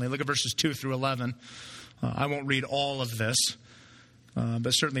 Secondly, look at verses 2 through 11. I won't read all of this,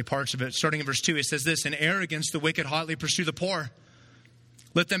 but certainly parts of it. Starting in verse 2, it says this: "In arrogance the wicked hotly pursue the poor.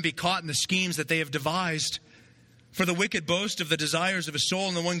 Let them be caught in the schemes that they have devised. For the wicked boast of the desires of his soul,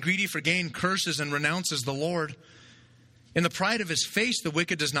 and the one greedy for gain curses and renounces the Lord. In the pride of his face, the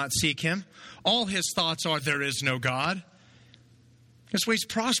wicked does not seek Him. All his thoughts are, there is no God. His ways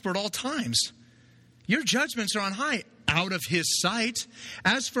prosper at all times. Your judgments are on high, out of His sight.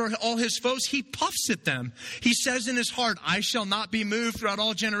 As for all His foes, He puffs at them. He says in His heart, I shall not be moved throughout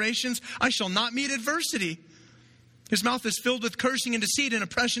all generations. I shall not meet adversity. His mouth is filled with cursing and deceit, and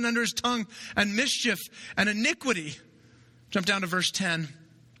oppression under His tongue, and mischief and iniquity." Jump down to verse 10.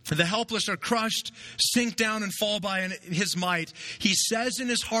 "The helpless are crushed, sink down, and fall by His might. He says in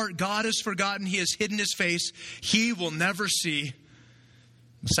his heart, God is forgotten. He has hidden His face. He will never see."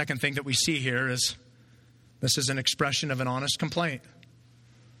 The second thing that we see here is this is an expression of an honest complaint.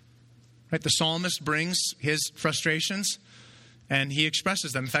 Right? The psalmist brings his frustrations, and he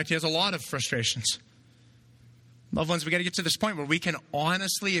expresses them. In fact, he has a lot of frustrations. Loved ones, we got to get to this point where we can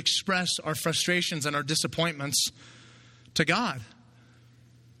honestly express our frustrations and our disappointments to God.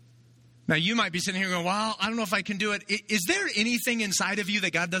 Now, you might be sitting here going, well, I don't know if I can do it. Is there anything inside of you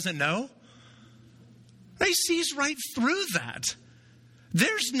that God doesn't know? He sees right through that.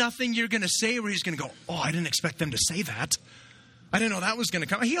 There's nothing you're going to say where He's going to go, oh, I didn't expect them to say that. I didn't know that was going to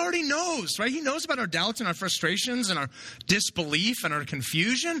come. He already knows, right? He knows about our doubts and our frustrations and our disbelief and our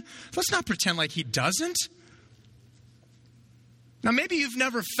confusion. Let's not pretend like he doesn't. Now, maybe you've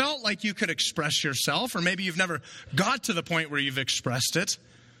never felt like you could express yourself, or maybe you've never got to the point where you've expressed it.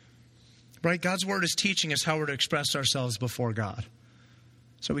 Right? God's word is teaching us how we're to express ourselves before God.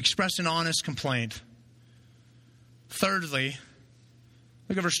 So we express an honest complaint. Thirdly,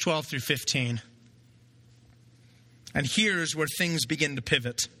 look at verse 12 through 15. And here's where things begin to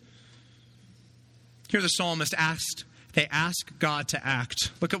pivot. Here the psalmist ask God to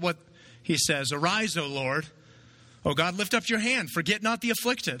act. Look at what he says. Arise, O Lord. O God, lift up your hand. Forget not the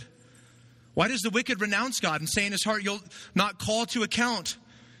afflicted. Why does the wicked renounce God and say in his heart, you'll not call to account?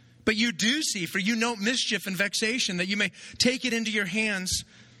 But you do see, for you know mischief and vexation, that you may take it into your hands.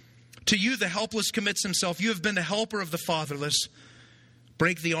 To you the helpless commits himself. You have been the helper of the fatherless.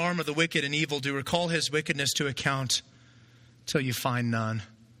 Break the arm of the wicked and evildoer. Call his wickedness to account till you find none.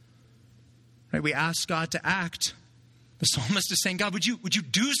 Right? We ask God to act. The psalmist is saying, God, would you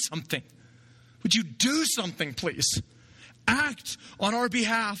do something? Would you do something, please? Act on our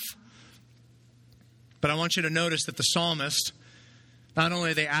behalf. But I want you to notice that the psalmist, not only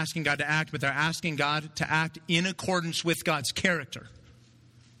are they asking God to act, but they're asking God to act in accordance with God's character.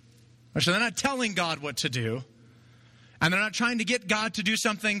 So they're not telling God what to do. And they're not trying to get God to do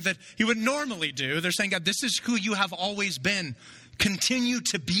something that he would normally do. They're saying, God, this is who you have always been. Continue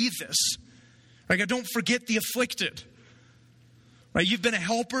to be this. Right? God, don't forget the afflicted. Right? You've been a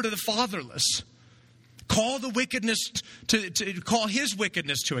helper to the fatherless. Call the wickedness to call his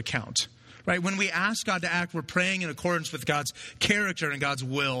wickedness to account. Right? When we ask God to act, we're praying in accordance with God's character and God's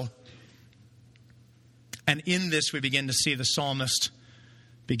will. And in this, we begin to see the psalmist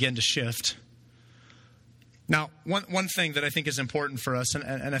begin to shift. Now, one thing that I think is important for us,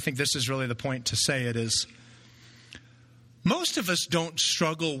 and I think this is really the point to say it, is most of us don't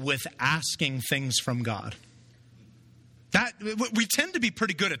struggle with asking things from God. That we tend to be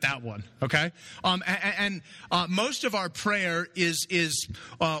pretty good at that one, okay? And most of our prayer is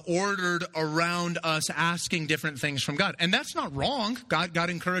ordered around us asking different things from God, and that's not wrong. God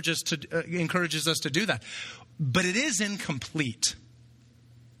encourages us to do that, but it is incomplete.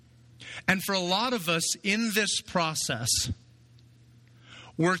 And for a lot of us in this process,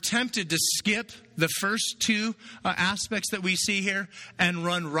 we're tempted to skip the first two aspects that we see here and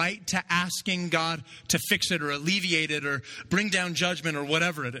run right to asking God to fix it or alleviate it or bring down judgment or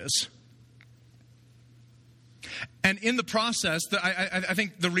whatever it is. And in the process, I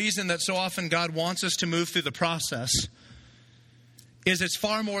think the reason that so often God wants us to move through the process is it's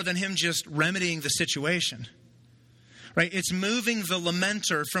far more than him just remedying the situation. Right? It's moving the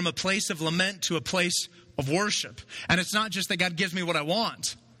lamenter from a place of lament to a place of worship. And it's not just that God gives me what I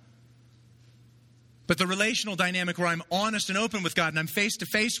want, but the relational dynamic where I'm honest and open with God and I'm face to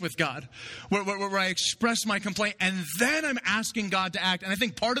face with God, where I express my complaint and then I'm asking God to act. And I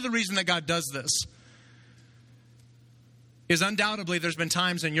think part of the reason that God does this is undoubtedly there's been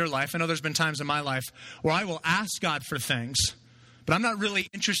times in your life, I know there's been times in my life, where I will ask God for things, but I'm not really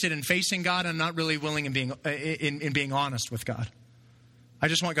interested in facing God. I'm not really willing in being honest with God. I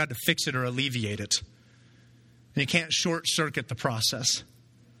just want God to fix it or alleviate it. And you can't short circuit the process.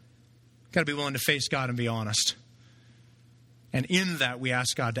 You've got to be willing to face God and be honest. And in that, we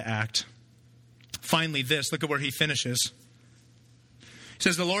ask God to act. Finally, this, look at where he finishes. He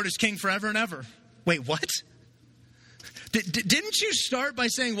says, the Lord is king forever and ever. Wait, what? Didn't you start by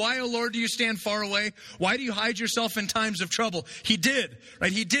saying, why, O Lord, do you stand far away? Why do you hide yourself in times of trouble? He did,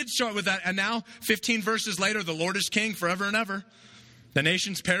 right? He did start with that. And now, 15 verses later, the Lord is king forever and ever. The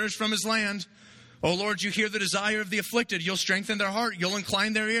nations perish from his land. O Lord, you hear the desire of the afflicted. You'll strengthen their heart. You'll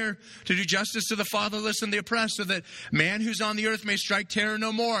incline their ear to do justice to the fatherless and the oppressed, so that man who's on the earth may strike terror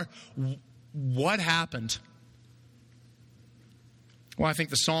no more. What happened? Well, I think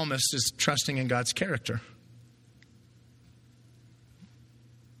the psalmist is trusting in God's character.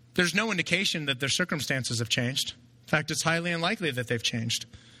 There's no indication that their circumstances have changed. In fact, it's highly unlikely that they've changed.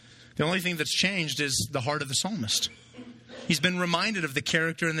 The only thing that's changed is the heart of the psalmist. He's been reminded of the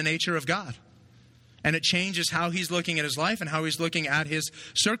character and the nature of God. And it changes how he's looking at his life and how he's looking at his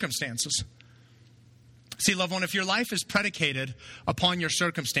circumstances. See, loved one, if your life is predicated upon your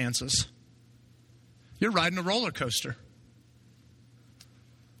circumstances, you're riding a roller coaster.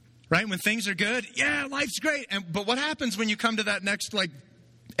 Right? When things are good, yeah, life's great. But what happens when you come to that next,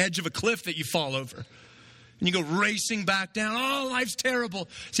 edge of a cliff that you fall over? And you go racing back down. Oh, life's terrible.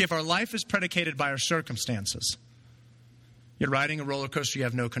 See, if our life is predicated by our circumstances, you're riding a roller coaster you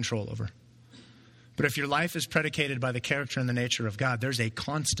have no control over. But if your life is predicated by the character and the nature of God, there's a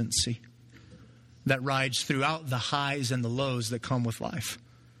constancy. that rides throughout the highs and the lows that come with life.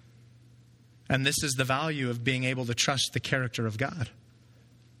 And this is the value of being able to trust the character of God.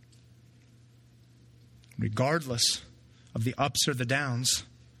 Regardless of the ups or the downs,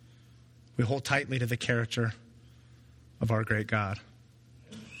 we hold tightly to the character of our great God.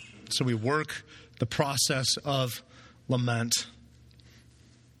 So we work the process of lament.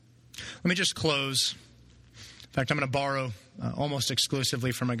 Let me just close. In fact, I'm going to borrow almost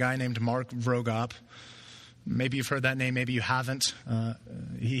exclusively from a guy named Mark Vrogop. Maybe you've heard that name, maybe you haven't.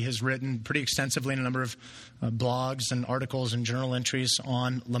 He has written pretty extensively in a number of blogs and articles and journal entries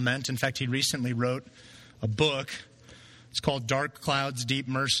on lament. In fact, he recently wrote a book. It's called Dark Clouds, Deep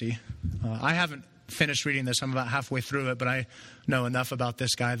Mercy. I haven't finished reading this. I'm about halfway through it, but I know enough about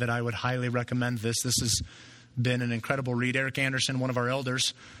this guy that I would highly recommend this. This has been an incredible read. Eric Anderson, one of our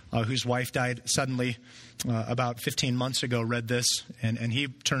elders, whose wife died suddenly about 15 months ago, read this, and he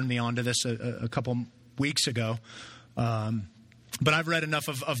turned me on to this a couple weeks ago. But I've read enough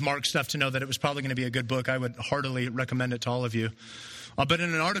of Mark's stuff to know that it was probably going to be a good book. I would heartily recommend it to all of you. But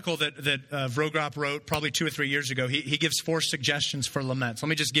in an article that Vrogop wrote probably 2 or 3 years ago, he gives 4 suggestions for laments. Let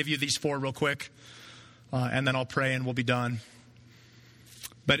me just give you these 4 real quick, and then I'll pray and we'll be done.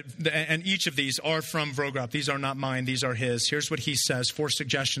 And each of these are from Vrogop. These are not mine. These are his. Here's what he says. 4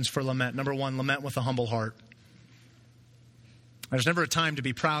 suggestions for lament. Number 1, lament with a humble heart. There's never a time to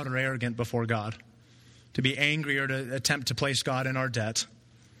be proud or arrogant before God, to be angry or to attempt to place God in our debt.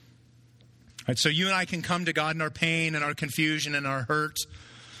 Right, so you and I can come to God in our pain and our confusion and our hurt,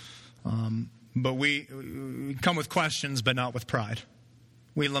 but we come with questions, but not with pride.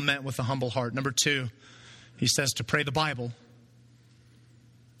 We lament with a humble heart. Number 2, he says to pray the Bible.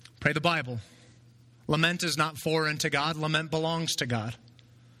 Pray the Bible. Lament is not foreign to God. Lament belongs to God.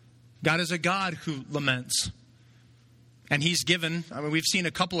 God is a God who laments. And he's given, we've seen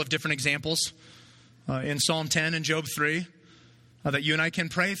a couple of different examples in Psalm 10 and Job 3 that you and I can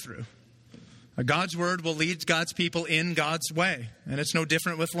pray through. God's word will lead God's people in God's way. And it's no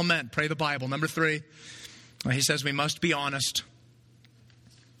different with lament. Pray the Bible. Number 3, he says we must be honest.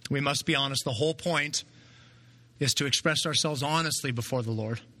 We must be honest. The whole point is to express ourselves honestly before the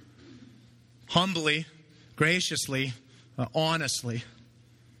Lord. Humbly, graciously, honestly.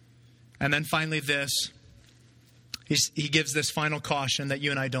 And then finally this, he gives this final caution that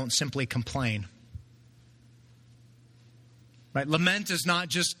you and I don't simply complain. Right? Lament is not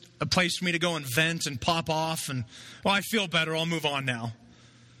just a place for me to go and vent and pop off and, I feel better, I'll move on now.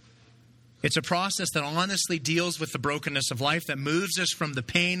 It's a process that honestly deals with the brokenness of life, that moves us from the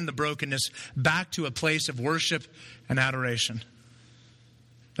pain and the brokenness back to a place of worship and adoration.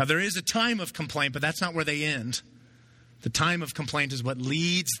 Now, there is a time of complaint, but that's not where they end. The time of complaint is what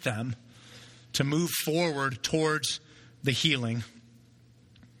leads them to move forward towards the healing.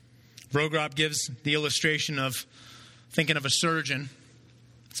 Vrogop gives the illustration of thinking of a surgeon.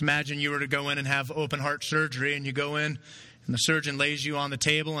 Let's imagine you were to go in and have open heart surgery, and you go in and the surgeon lays you on the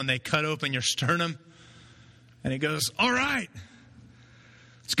table and they cut open your sternum. And he goes, all right,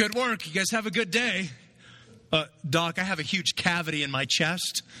 it's good work. You guys have a good day. Doc, I have a huge cavity in my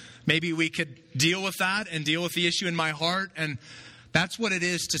chest. Maybe we could deal with that and deal with the issue in my heart. And that's what it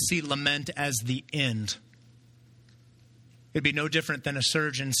is to see lament as the end. It'd be no different than a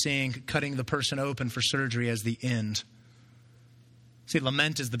surgeon seeing cutting the person open for surgery as the end. See,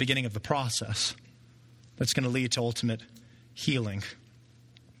 lament is the beginning of the process that's going to lead to ultimate healing.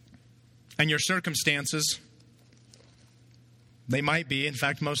 And your circumstances, they might be, in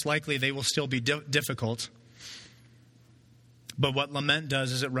fact, most likely they will still be difficult. But what lament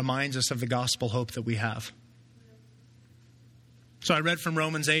does is it reminds us of the gospel hope that we have. So I read from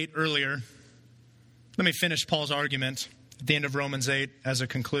Romans 8 earlier. Let me finish Paul's argument at the end of Romans 8 as a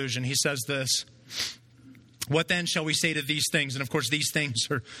conclusion. He says this: what then shall we say to these things? And of course, these things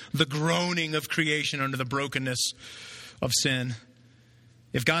are the groaning of creation under the brokenness of sin.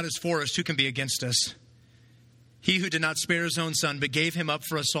 If God is for us, who can be against us? He who did not spare his own son, but gave him up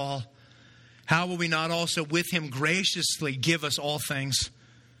for us all, how will we not also with him graciously give us all things?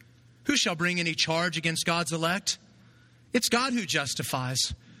 Who shall bring any charge against God's elect? It's God who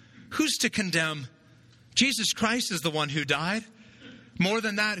justifies. Who's to condemn? Jesus Christ is the one who died. More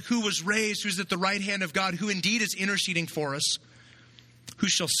than that, who was raised, who's at the right hand of God, who indeed is interceding for us. Who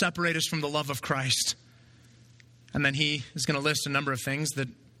shall separate us from the love of Christ? And then he is going to list a number of things that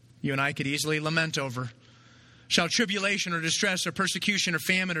you and I could easily lament over. Shall tribulation or distress or persecution or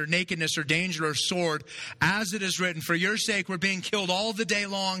famine or nakedness or danger or sword, as it is written, for your sake we're being killed all the day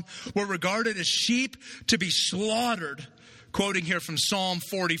long. We're regarded as sheep to be slaughtered. Quoting here from Psalm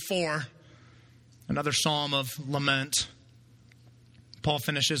 44, another psalm of lament. Paul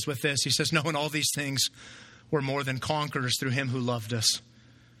finishes with this. He says, "No, in all these things we're more than conquerors through him who loved us.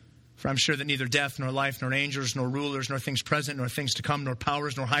 For I'm sure that neither death, nor life, nor angels, nor rulers, nor things present, nor things to come, nor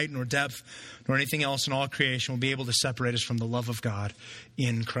powers, nor height, nor depth, nor anything else in all creation will be able to separate us from the love of God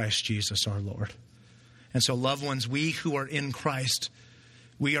in Christ Jesus our Lord." And so, loved ones, we who are in Christ,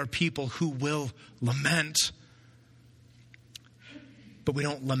 we are people who will lament. But we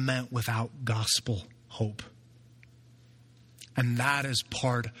don't lament without gospel hope. And that is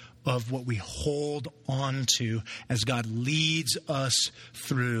part of what we hold on to as God leads us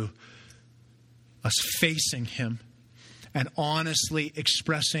through us facing him and honestly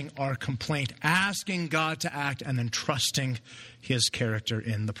expressing our complaint, asking God to act, and then trusting his character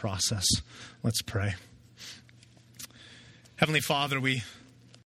in the process. Let's pray. Heavenly Father, we